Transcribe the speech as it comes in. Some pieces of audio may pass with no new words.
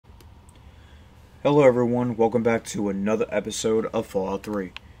Hello everyone, welcome back to another episode of Fallout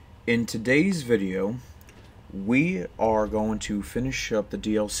 3. In today's video, we are going to finish up the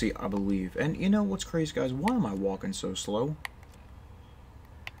DLC, I believe. And you know what's crazy, guys? Why am I walking so slow?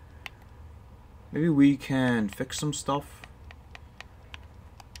 Maybe we can fix some stuff?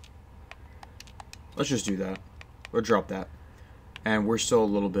 Let's just do that. Or drop that. And we're still a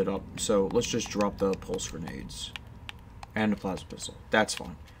little bit up, so let's just drop the pulse grenades. And the plasma pistol. That's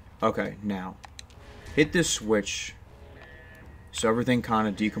fine. Okay, now. Hit this switch so everything kind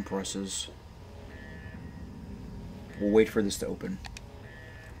of decompresses. We'll wait for this to open.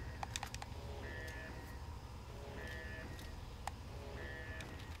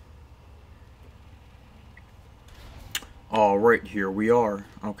 Alright, here we are.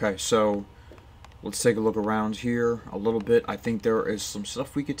 Okay, so let's take a look around here a little bit. I think there is some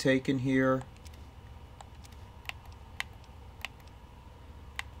stuff we could take in here.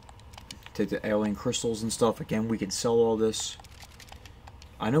 Take the alien crystals and stuff. Again, we can sell all this.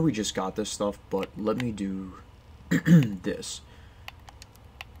 I know we just got this stuff, but let me do this.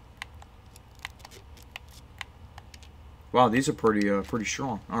 Wow, these are pretty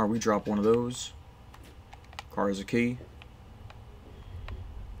strong. Alright, we drop one of those. Car is a key.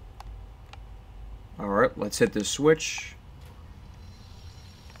 Alright, let's hit this switch.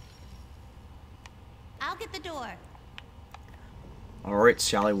 I'll get the door. Alright,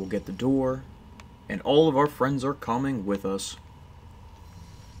 Sally will get the door. And all of our friends are coming with us.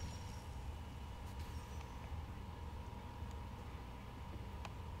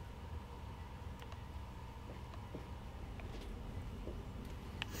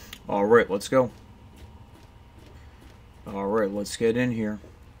 Alright, let's go. Alright, let's get in here.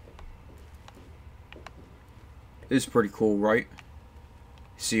 This is pretty cool, right?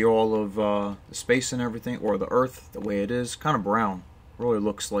 See all of the space and everything, or the Earth, the way it is. Kind of brown. Really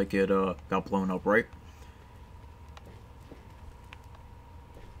looks like it got blown up, right?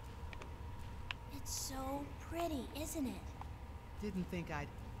 It's so pretty, isn't it? Didn't think I'd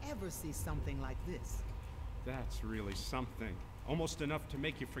ever see something like this. That's really something. Almost enough to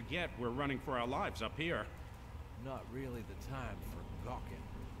make you forget we're running for our lives up here. Not really the time for gawking.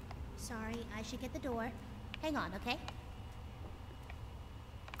 Sorry, I should get the door. Hang on, okay?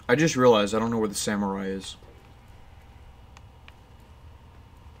 I just realized I don't know where the samurai is.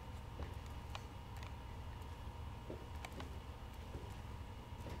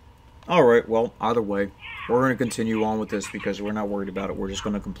 Alright, well, either way, we're going to continue on with this because we're not worried about it. We're just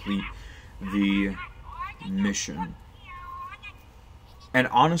going to complete the mission. And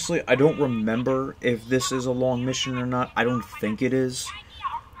honestly, I don't remember if this is a long mission or not. I don't think it is.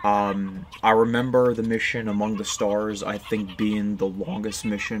 I remember the mission Among the Stars, I think, being the longest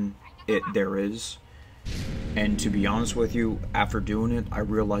mission there is. And to be honest with you, after doing it, I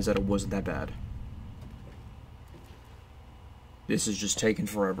realized that it wasn't that bad. This is just taking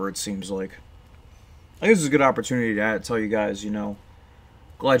forever, it seems like. I think this is a good opportunity to tell you guys, you know,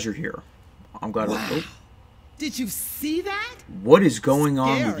 glad you're here. I'm glad Wow. we're... Did you see that? What is going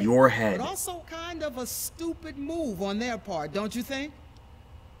on with Scary, your head? But also kind of a stupid move on their part, don't you think?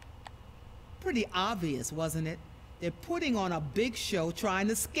 Pretty obvious, wasn't it? They're putting on a big show trying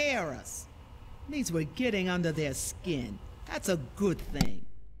to scare us. Means we're getting under their skin. That's a good thing.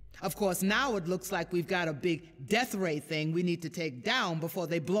 Of course, now it looks like we've got a big death ray thing we need to take down before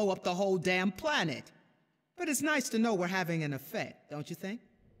they blow up the whole damn planet. But it's nice to know we're having an effect, don't you think?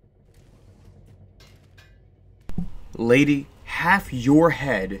 Lady, half your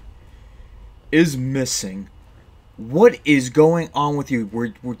head is missing. What is going on with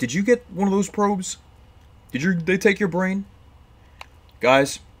you? Did you get one of those probes? Did they take your brain?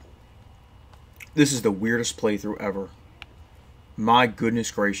 Guys, this is the weirdest playthrough ever. My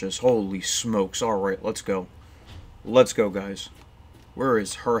goodness gracious. Holy smokes. Alright, let's go. Let's go, guys. Where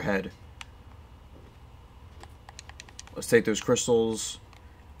is her head? Let's take those crystals.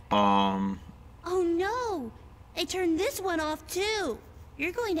 Oh no! They turned this one off too!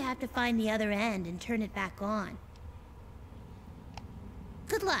 You're going to have to find the other end and turn it back on.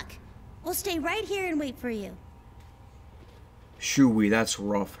 Good luck. We'll stay right here and wait for you. Shoo-wee, that's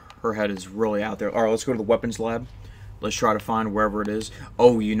rough. Her head is really out there. Alright, let's go to the weapons lab. Let's try to find wherever it is.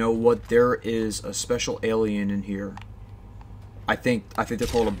 Oh, you know what? There is a special alien in here. I think they're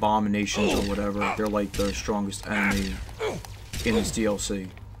called abominations or whatever. They're like the strongest enemy in this DLC.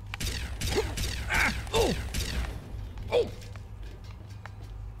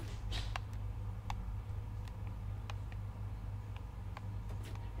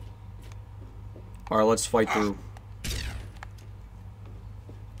 Alright, let's fight through.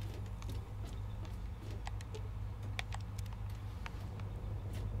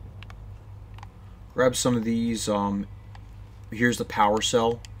 Grab some of these. Here's the power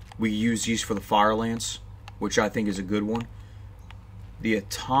cell. We use these for the fire lance, which I think is a good one. The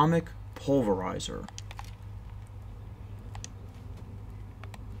atomic pulverizer.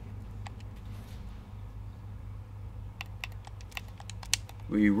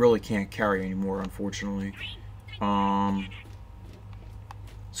 We really can't carry anymore, unfortunately. Let's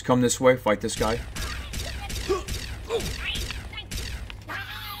come this way, fight this guy.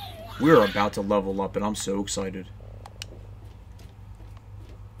 We're about to level up, and I'm so excited.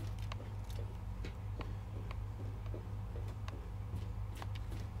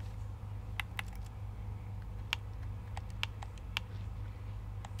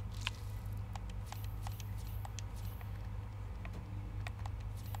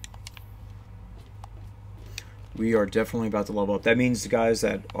 We are definitely about to level up. That means, guys,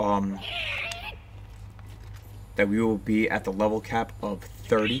 that that we will be at the level cap of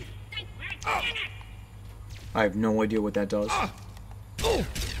 30. I have no idea what that does.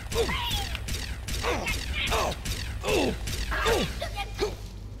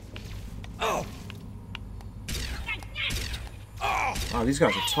 Wow, these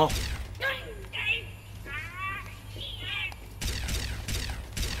guys are tough.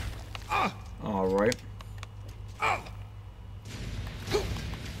 Alright.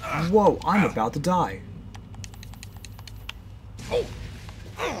 Whoa, I'm about to die.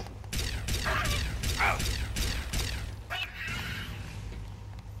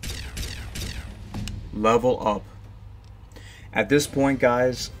 Level up. At this point,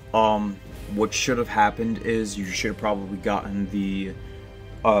 guys, what should have happened is you should have probably gotten the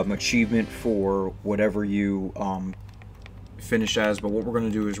achievement for whatever you finish as, but what we're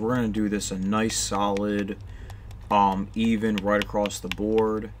going to do is we're going to do this a nice solid even right across the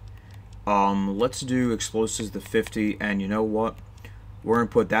board. Let's do explosives to 50, and you know what? We're going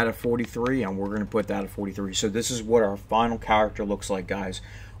to put that at 43, and we're going to put that at 43. So this is what our final character looks like, guys.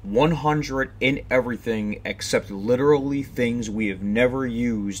 100 in everything except literally things we have never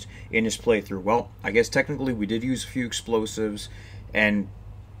used in this playthrough. Well, I guess technically we did use a few explosives, and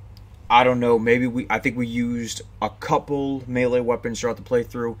I don't know, maybe I think we used a couple melee weapons throughout the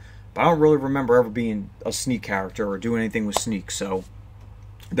playthrough, but I don't really remember ever being a sneak character or doing anything with sneak, so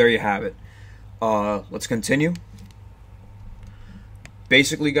there you have it. Let's continue.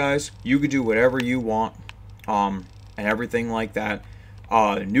 Basically, guys, you could do whatever you want, and everything like that.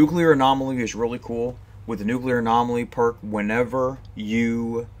 Nuclear anomaly is really cool. With the nuclear anomaly perk, whenever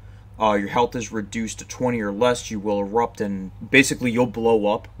you your health is reduced to 20 or less, you will erupt and basically you'll blow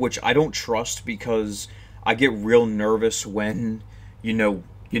up, which I don't trust because I get real nervous when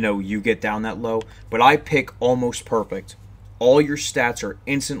you get down that low. But I pick almost perfect. All your stats are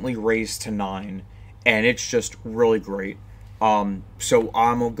instantly raised to 9, and it's just really great. So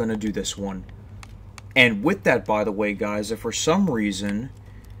I'm gonna do this one. And with that, by the way, guys, if for some reason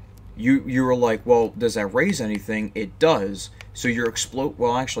you were like, well, does that raise anything? It does. So your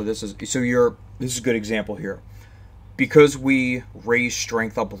well, actually, this is a good example here. Because we raised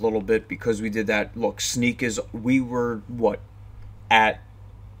strength up a little bit, because we did that. Look, sneak is, we were what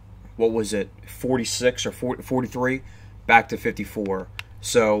was it, 46 or 43, back to 54.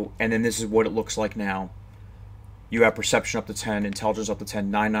 So, and then this is what it looks like now. You have perception up to 10, intelligence up to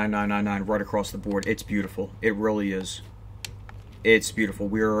 10, 99999 right across the board. It's beautiful. It really is. It's beautiful.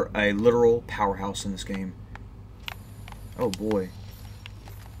 We're a literal powerhouse in this game. Oh boy.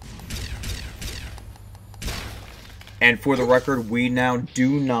 And for the record, we now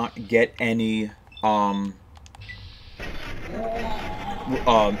do not get any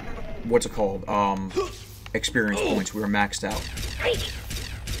what's it called? Experience points. We were maxed out.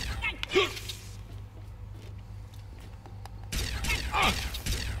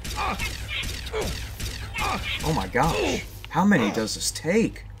 Oh my gosh. How many does this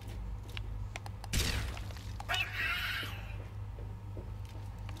take?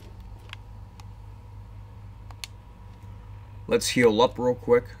 Let's heal up real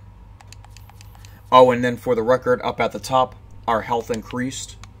quick. Oh, and then for the record, up at the top, our health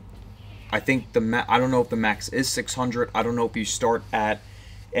increased. I think I don't know if the max is 600. I don't know if you start at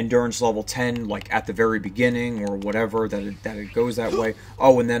endurance level 10, like at the very beginning or whatever, that it goes that way.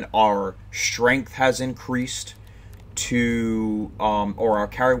 Oh, and then our strength has increased to, or our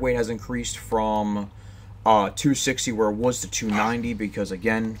carry weight has increased from 260 where it was to 290 because,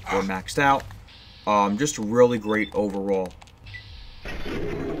 again, we're maxed out. Just really great overall.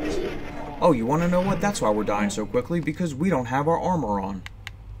 Oh, you want to know what? That's why we're dying so quickly, because we don't have our armor on.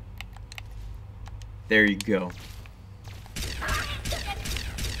 There you go.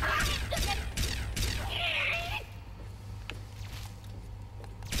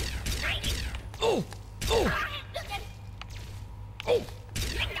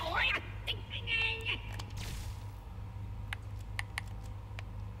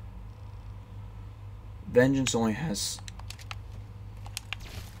 vengeance only has...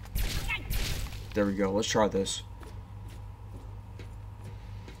 There we go. Let's try this.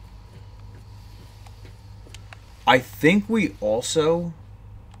 I think we also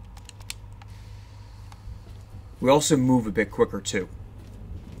move a bit quicker too.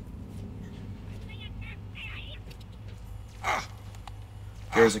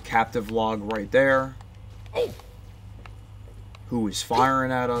 There's a captive log right there. Who is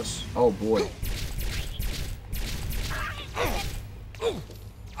firing at us? Oh boy.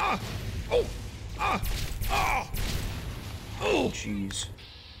 Oh jeez.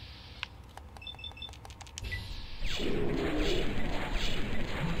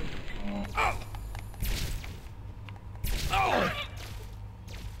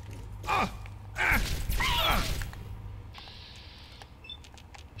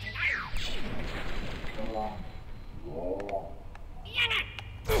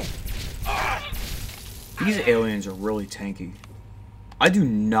 These aliens are really tanky. I do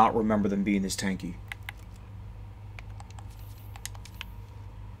not remember them being this tanky.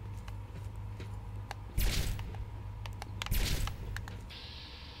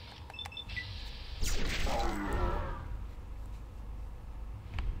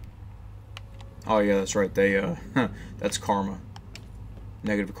 Oh yeah, that's right. They that's karma.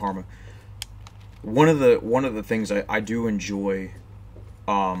 Negative karma. One of the things I do enjoy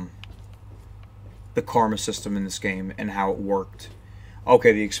the karma system in this game and how it worked.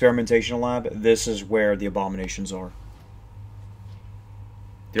 Okay, the experimentation lab, this is where the abominations are.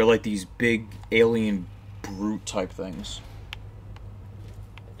 They're like these big alien brute type things.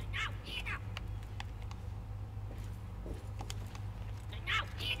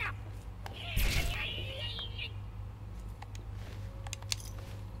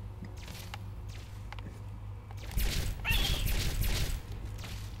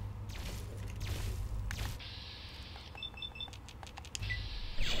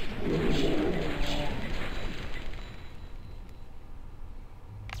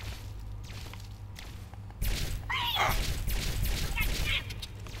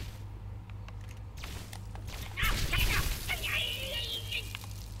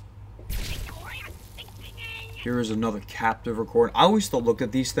 Here is another captive recording. I always looked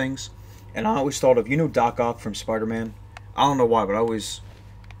at these things, and I always thought of, you know, Doc Ock from Spider-Man? I don't know why, but I always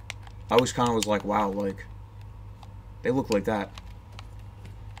kind of was like, wow, like, they look like that.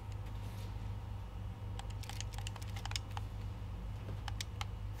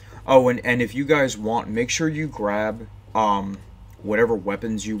 Oh, and if you guys want, make sure you grab whatever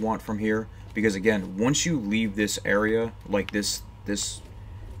weapons you want from here, because again, once you leave this area, like this,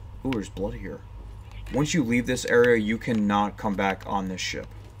 ooh, there's blood here. Once you leave this area, you cannot come back on this ship.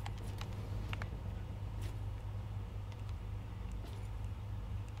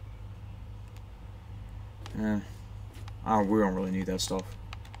 We don't really need that stuff.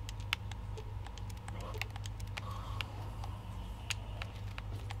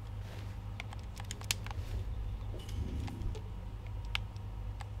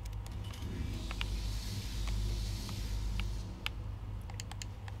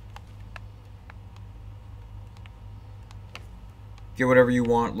 Get whatever you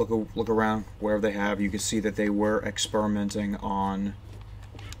want. Look around wherever they have. You can see that they were experimenting on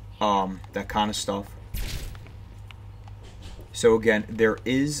that kind of stuff. So again, there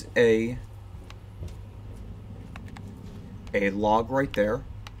is a log right there.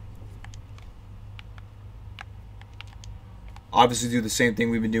 Obviously, do the same thing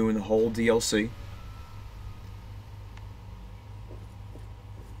we've been doing the whole DLC.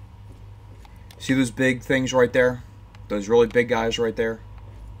 See those big things right there? Those really big guys right there?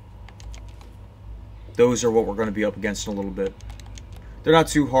 Those are what we're going to be up against in a little bit. They're not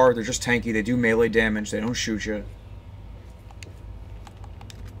too hard. They're just tanky. They do melee damage. They don't shoot you.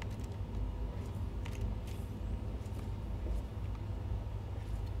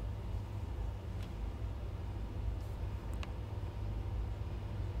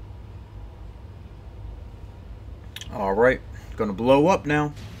 Alright. Gonna blow up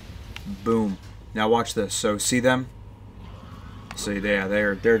now. Boom. Now watch this. So see them? See, yeah,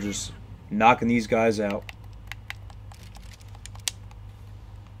 they're just knocking these guys out.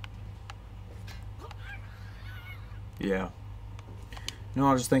 Yeah. No,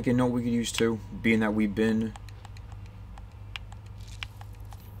 I was just thinking, no, we could use too, being that we've been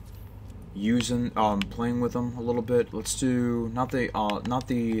using, playing with them a little bit. Let's do not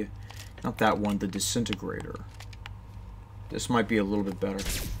that one, the disintegrator. This might be a little bit better.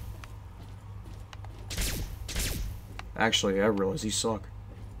 Actually, I realize these suck.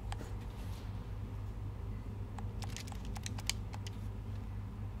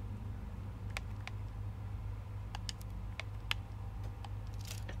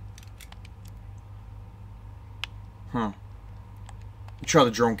 Huh. Try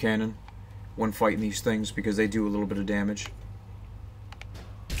the drone cannon when fighting these things because they do a little bit of damage.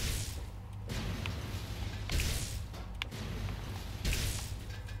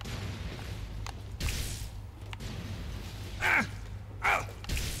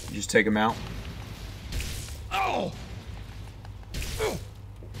 Just take him out. Oh!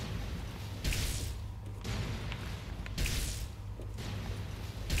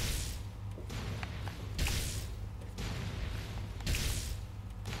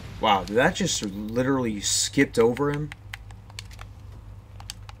 Wow, that just literally skipped over him.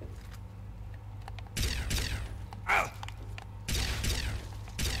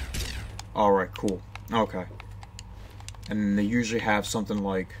 Alright, cool. Okay. And they usually have something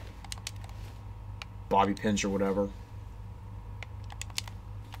like bobby pins or whatever.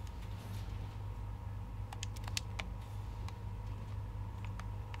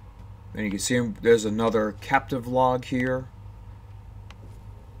 And you can see there's another captive log here.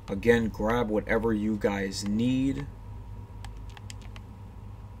 Again, grab whatever you guys need.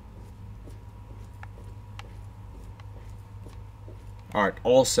 Alright,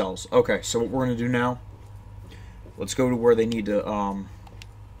 all cells. Okay, so what we're going to do now, let's go to where they need to,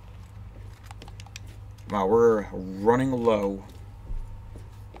 wow, we're running low.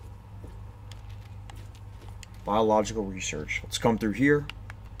 Biological research. Let's come through here.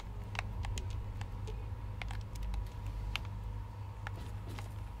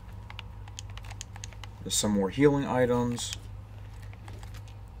 There's some more healing items.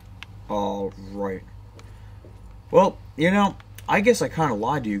 Alright. Well, you know, I guess I kind of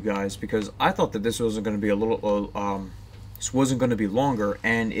lied to you guys because I thought that this wasn't going to be a little, this wasn't going to be longer,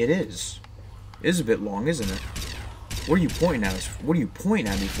 and it is. It is a bit long, isn't it? What are you pointing at us? What are you pointing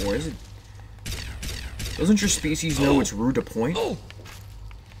at me for? Is it? Doesn't your species know it's rude to point?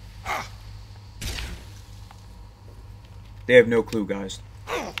 They have no clue, guys.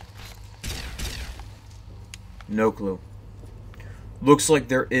 No clue. Looks like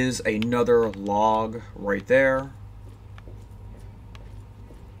there is another log right there.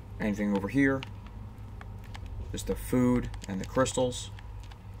 Anything over here? Just the food and the crystals.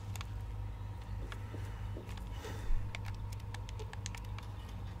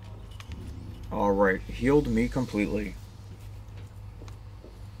 Alright, healed me completely.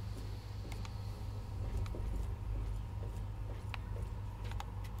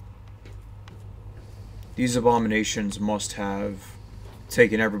 These abominations must have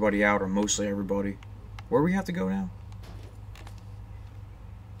taken everybody out, or mostly everybody. Where do we have to go now?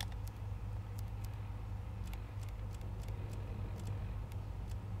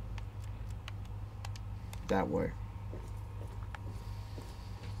 That way.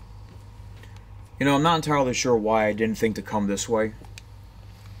 You know, I'm not entirely sure why I didn't think to come this way.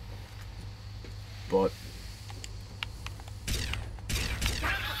 But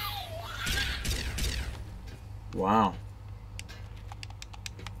wow.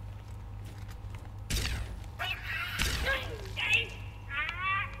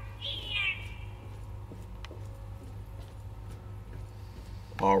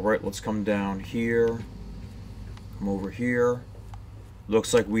 Alright, let's come down here. Come over here.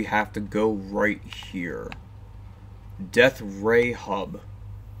 Looks like we have to go right here. Death Ray Hub.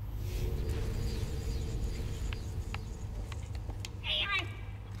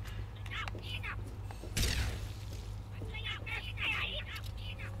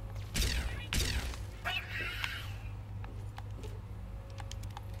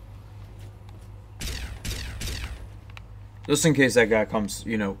 Just in case that guy comes,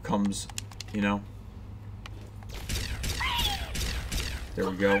 you know. There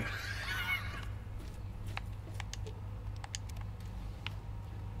we go.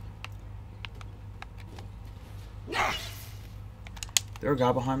 There a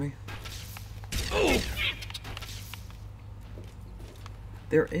guy behind me?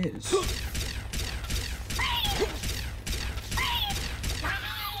 There is.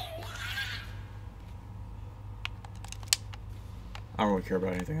 I don't really care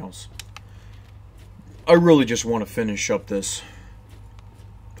about anything else. I really just want to finish up this.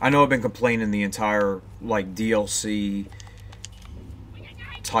 I know I've been complaining the entire, like, DLC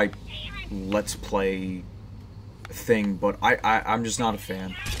type Let's Play thing, but I'm just not a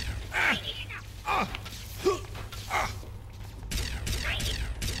fan.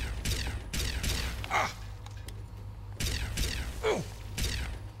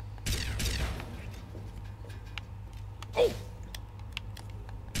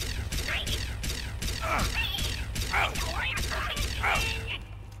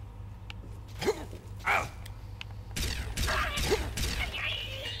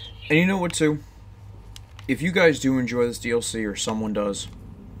 And you know what, too? if you guys do enjoy this DLC, or someone does,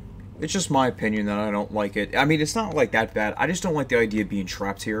 it's just my opinion that I don't like it. I mean, it's not like that bad. I just don't like the idea of being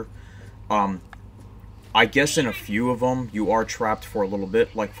trapped here. I guess in a few of them, you are trapped for a little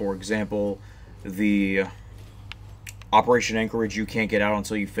bit. Like, for example, the Operation Anchorage, you can't get out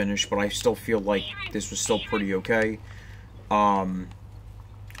until you finish, but I still feel like this was still pretty okay. Or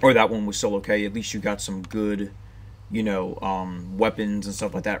that one was still okay. At least you got some good, you know, weapons and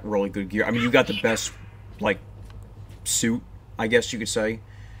stuff like that, really good gear. I mean, you got the best, like, suit, I guess you could say.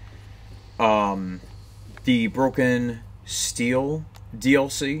 The Broken Steel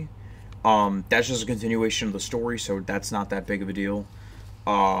DLC, that's just a continuation of the story, so that's not that big of a deal.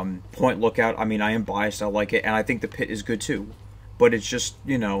 Point Lookout, I mean, I am biased, I like it, and I think the Pit is good too. But it's just,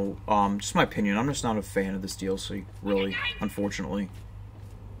 you know, just my opinion. I'm just not a fan of this DLC, really, unfortunately.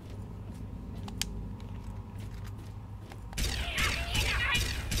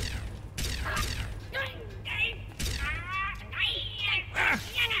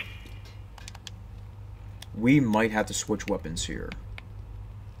 We might have to switch weapons here.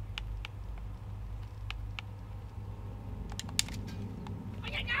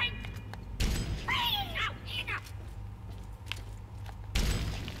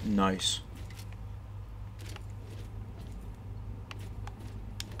 Nice.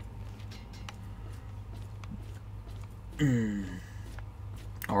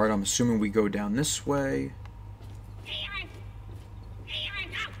 Alright, I'm assuming we go down this way.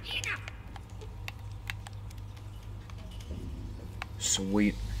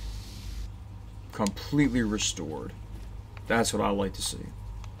 Sweet. Completely restored. That's what I like to see.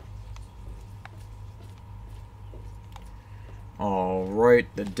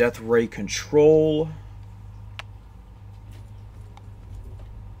 Alright, the death ray control.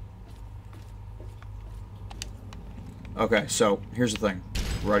 Okay, so here's the thing.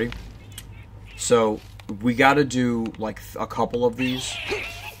 Ready? So we gotta do like a couple of these.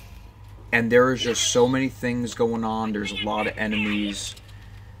 And there is just so many things going on. There's a lot of enemies.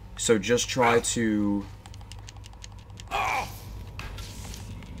 So just try to...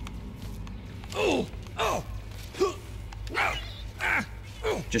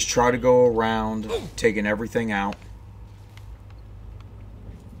 Just try to go around, taking everything out.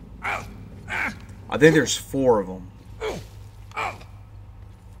 I think there's 4 of them.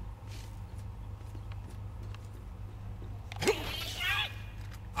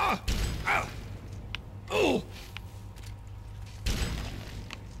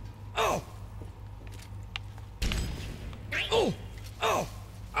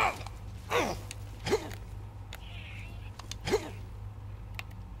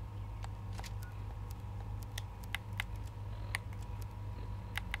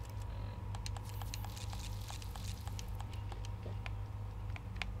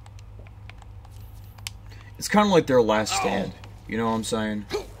 It's kind of like their last stand. You know what I'm saying?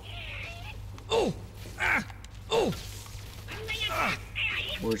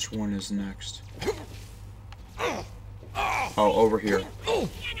 Which one is next? Oh, over here.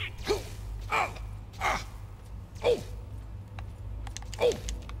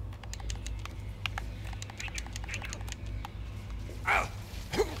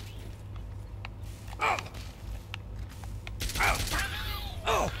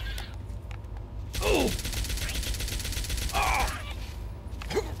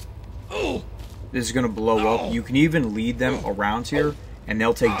 This is gonna blow up. You can even lead them around here, and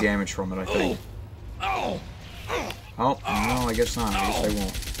they'll take damage from it, I think. Oh, no, I guess not. I guess they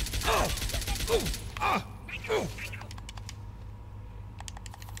won't.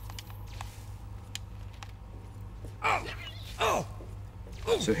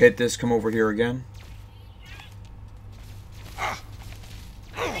 So hit this, come over here again.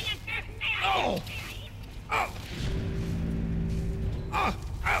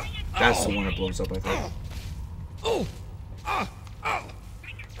 That's the one that blows up, I think.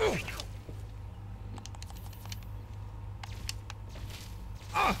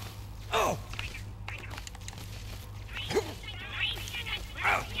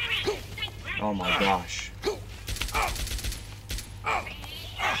 Oh my gosh.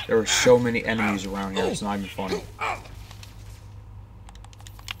 There are so many enemies around here, it's not even funny.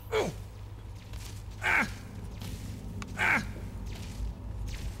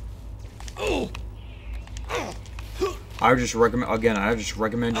 I just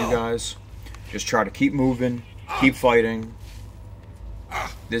recommend you guys just try to keep moving, keep fighting.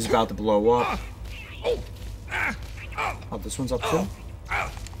 This is about to blow up. Oh, this one's up too?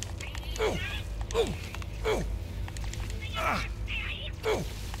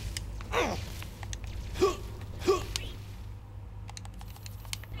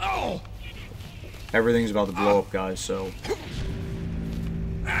 Everything's about to blow up, guys, so...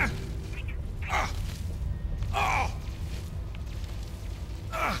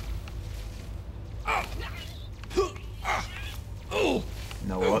 You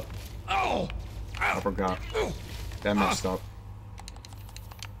know what? I forgot. That messed up.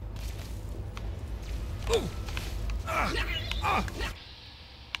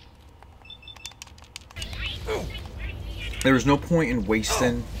 There's no point in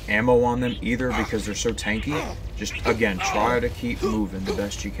wasting ammo on them either because they're so tanky. Just, again, try to keep moving the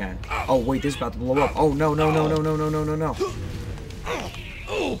best you can. Oh, wait, this is about to blow up. Oh, no, no, no, no, no, no, no, no, no.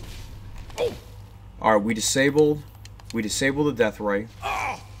 Alright, we disabled the death ray.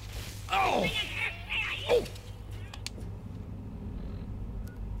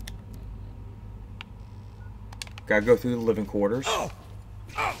 Gotta go through the living quarters.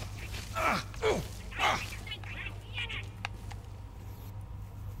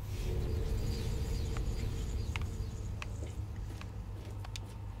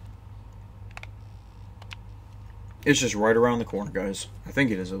 It's just right around the corner, guys. I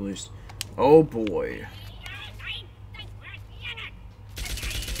think it is, at least. Oh, boy.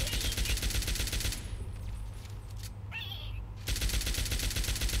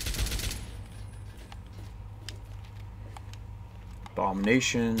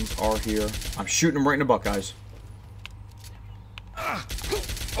 Abominations are here. I'm shooting them right in the butt, guys.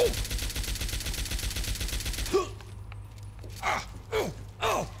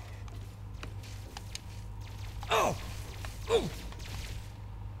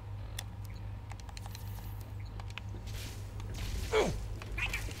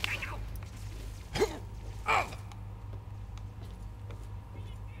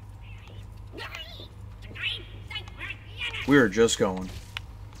 We are just going.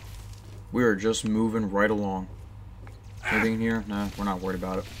 We are just moving right along. Anything in here? Nah, we're not worried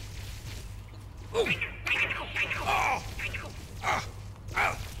about it.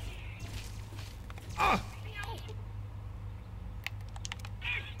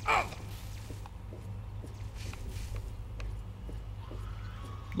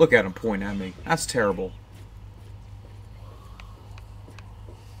 Look at him point at me. That's terrible.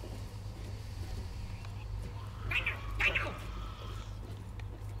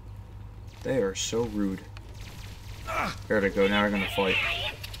 They are so rude. There they go. Now they're gonna fight.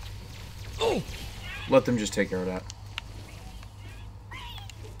 Let them just take care of that.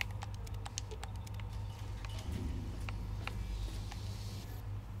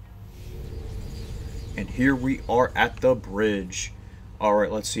 And here we are at the bridge.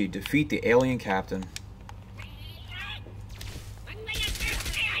 Alright, let's see. Defeat the alien captain.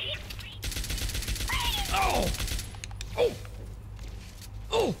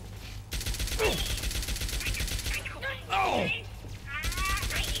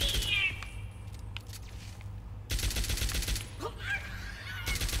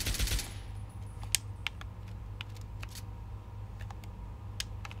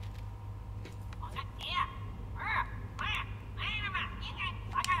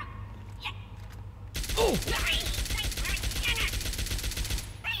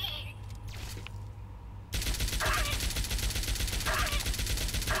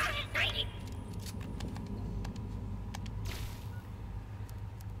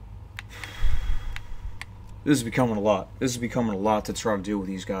 This is becoming a lot. This is becoming a lot to try to deal with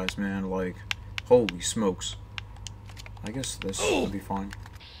these guys, man. Like, holy smokes. I guess this will be fine.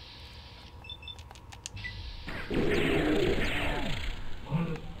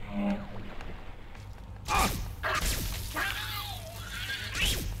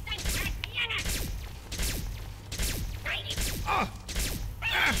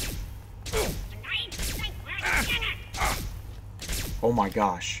 Oh my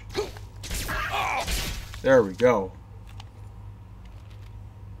gosh. There we go.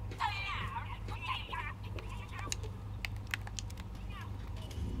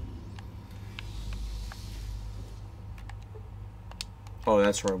 Oh,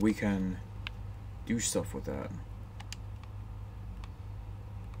 that's right. We can do stuff with that.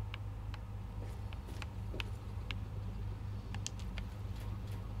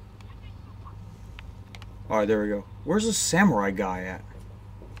 Alright, there we go. Where's the samurai guy at?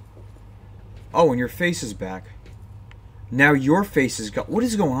 Oh, and your face is back. Now your face is got. What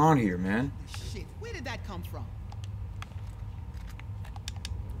is going on here, man? Shit, where did that come from?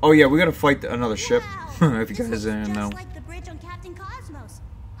 Oh yeah, we gotta fight another ship. Wow, If you guys didn't know. just like the bridge on Captain Cosmos.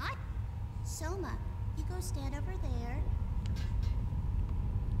 Soma, you go stand over there.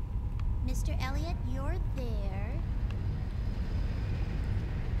 Mr. Elliot, you're there.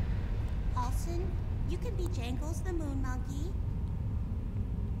 Halson, you can be Jangles the Moon Monkey.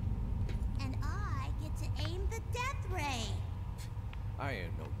 And I the death ray. I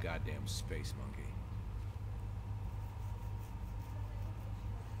ain't no goddamn space monkey.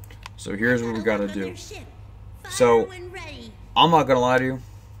 So here's what we gotta do. Mothership. Fire So, when ready. I'm not gonna lie to you.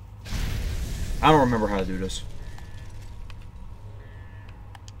 I don't remember how to do this.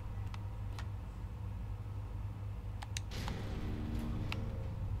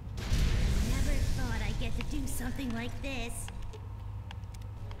 Never thought I'd get to do something like this.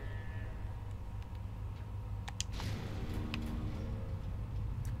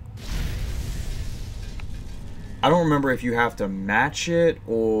 I don't remember if you have to match it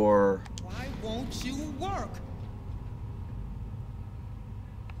or... Why won't you work?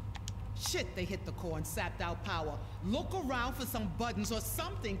 Shit, they hit the core and sapped out power. Look around for some buttons or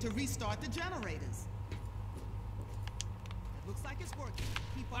something to restart the generators. It looks like it's working.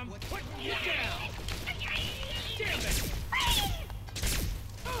 Keep on Put you down! Damn it!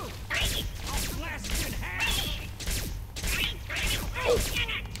 I'll blast you in half!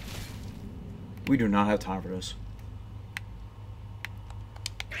 We do not have time for this.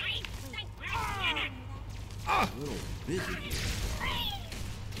 A little busy here.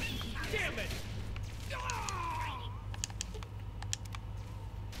 Damn it!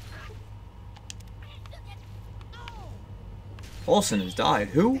 Paulson has died.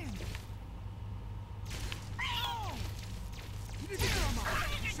 Who?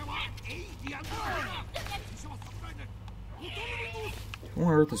 Who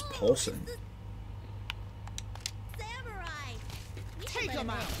on earth is Paulson? Samurai! You Take better him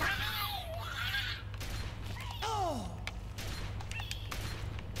out! make- Oh!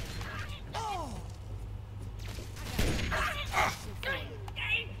 Oh!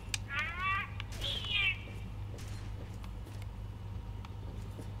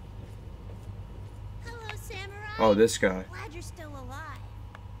 Hello, Samurai. Oh, this guy. Glad you're still alive.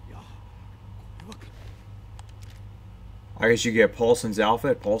 I guess you get Paulson's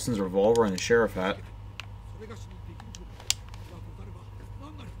outfit, Paulson's revolver, and the sheriff hat.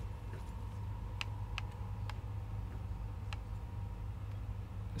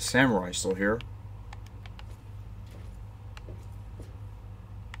 The samurai's still here.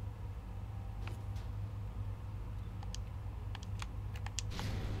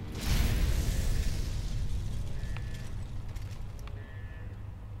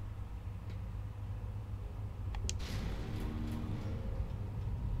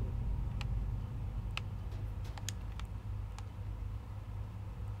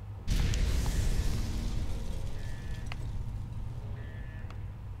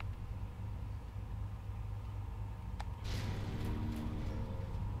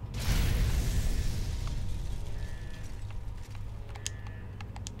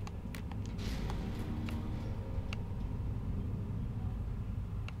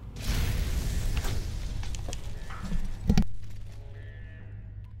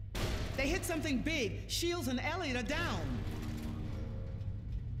 They hit something big. Shields and Elliot are down.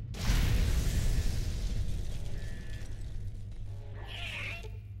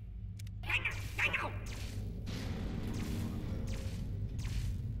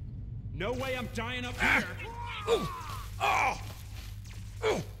 No way I'm dying up here.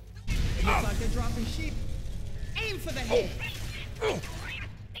 It looks like they're dropping sheep. Aim for the head.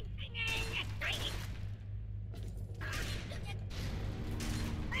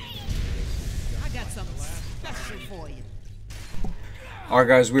 I got something special for you. Alright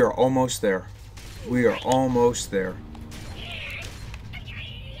guys, we are almost there. We are almost there.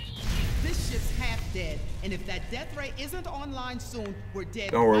 This ship's half dead, and if that death ray isn't online soon, we're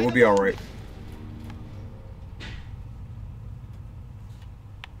dead. Don't worry, right we'll be along alright. with-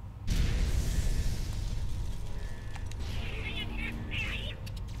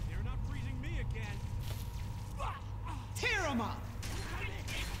 You're not freezing me again. Tear 'em up.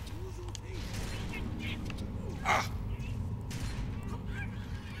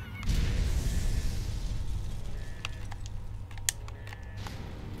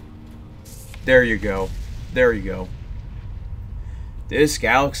 There you go. There you go. This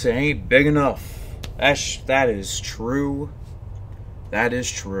galaxy ain't big enough. That is true. That is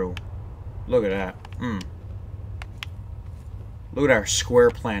true. Look at that. Look at our square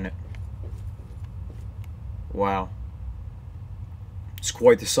planet. Wow. It's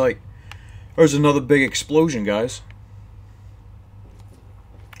quite the sight. There's another big explosion, guys.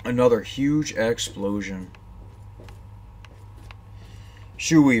 Another huge explosion.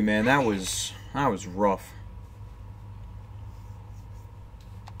 Shooey, man, that was rough.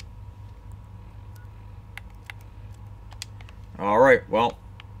 Alright, well.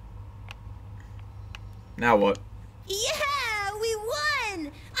 Now what? Yeah, we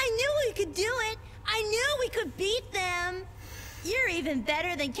won! I knew we could do it! I knew we could even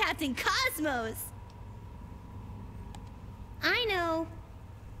better than Captain Cosmos. I know.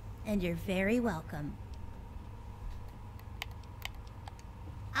 And you're very welcome.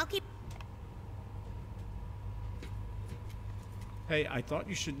 I'll keep... Hey, I thought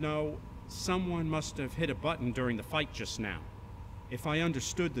you should know someone must have hit a button during the fight just now. If I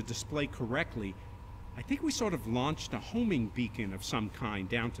understood the display correctly, I think we sort of launched a homing beacon of some kind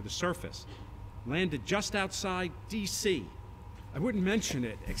down to the surface. Landed just outside DC. I wouldn't mention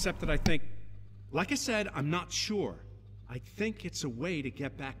it, except that I think... Like I said, I'm not sure. I think it's a way to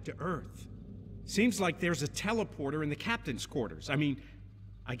get back to Earth. Seems like there's a teleporter in the captain's quarters. I mean,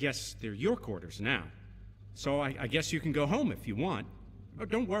 I guess they're your quarters now. So I guess you can go home if you want. Oh,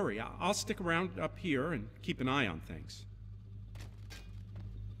 don't worry, I'll stick around up here and keep an eye on things.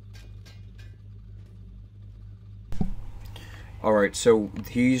 Alright, so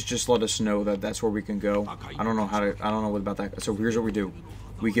he's just let us know that that's where we can go. I don't know what about that. So here's what we do.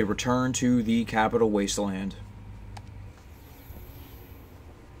 We could return to the Capital Wasteland.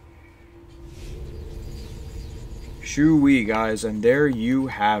 Shoo-wee, guys, and there you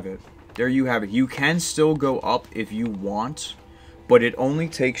have it. There you have it. You can still go up if you want, but it only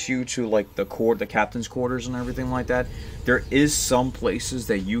takes you to, like, the captain's quarters and everything like that. There is some places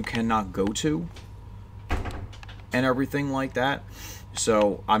that you cannot go to and everything like that.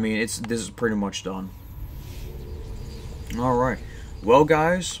 So, I mean, this is pretty much done. Alright. Well,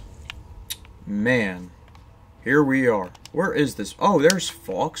 guys, man, here we are. Where is this? Oh, there's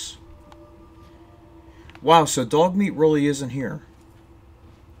Fox. Wow, so dog meat really isn't here.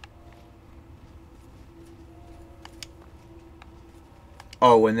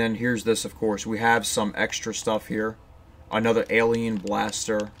 Oh, and then here's this, of course. We have some extra stuff here. Another alien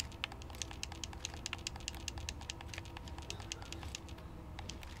blaster.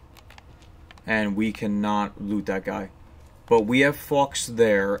 And we cannot loot that guy. But we have Fox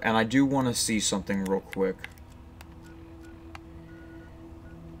there, and I do want to see something real quick.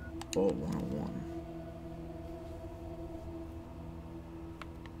 Vault 101.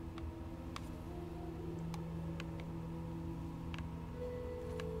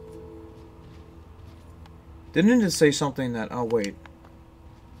 Didn't it say something that... Oh, wait.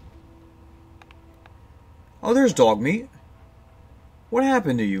 Oh, there's dog meat. What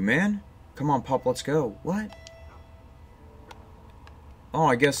happened to you, man? Come on, pup, let's go. What? Oh,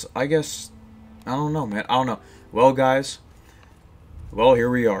 I guess... I don't know, man. I don't know. Well, guys. Well, here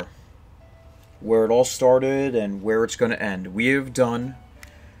we are. Where it all started and where it's going to end. We have done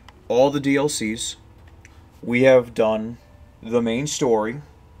all the DLCs. We have done the main story.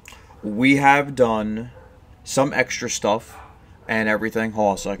 We have done some extra stuff and everything. Hold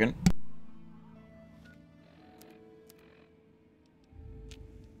on a second.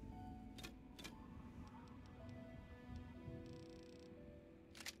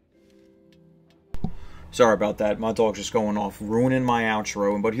 Sorry about that. My dog's just going off, ruining my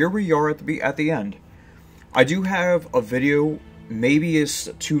outro. But here we are at the end. I do have a video, maybe it's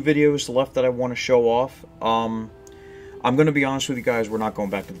 2 videos left that I want to show off. I'm going to be honest with you guys, we're not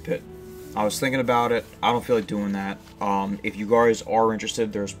going back to the pit. I was thinking about it. I don't feel like doing that. If you guys are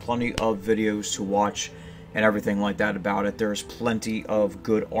interested, there's plenty of videos to watch and everything like that about it. There's plenty of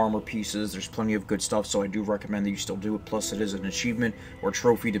good armor pieces. There's plenty of good stuff, so I do recommend that you still do it. Plus, it is an achievement or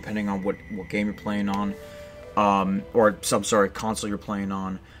trophy, depending on what game you're playing on. Console you're playing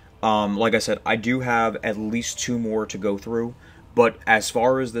on. Like I said, I do have at least 2 more to go through. But as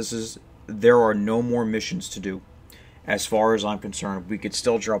far as this is, there are no more missions to do. As far as I'm concerned, we could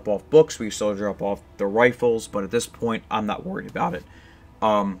still drop off books, we could still drop off the rifles, but at this point, I'm not worried about it.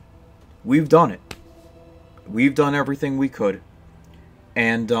 We've done it. We've done everything we could.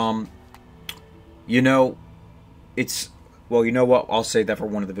 And, you know, well, you know what? I'll save that for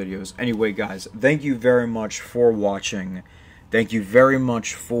one of the videos. Anyway, guys, thank you very much for watching. Thank you very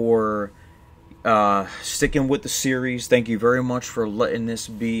much for sticking with the series. Thank you very much for letting this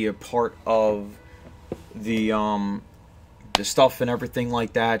be a part of the stuff and everything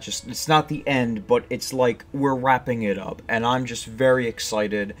like that. Just, it's not the end, but it's like we're wrapping it up, and I'm just very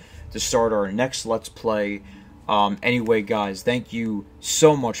excited to start our next Let's Play. Anyway, guys, thank you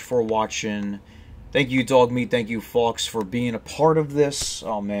so much for watching. Thank you, Dog Meat. Thank you, Fox, for being a part of this.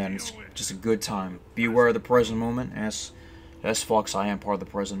 Oh man, it's just a good time. Be aware of the present moment. Yes, Fox, I am part of the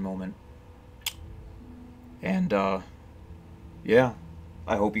present moment. And yeah,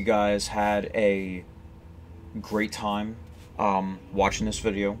 I hope you guys had a great time watching this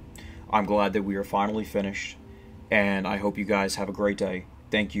video. I'm glad that we are finally finished, and I hope you guys have a great day.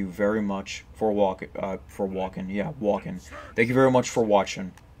 Thank you very much for walking. Thank you very much for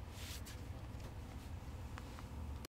watching.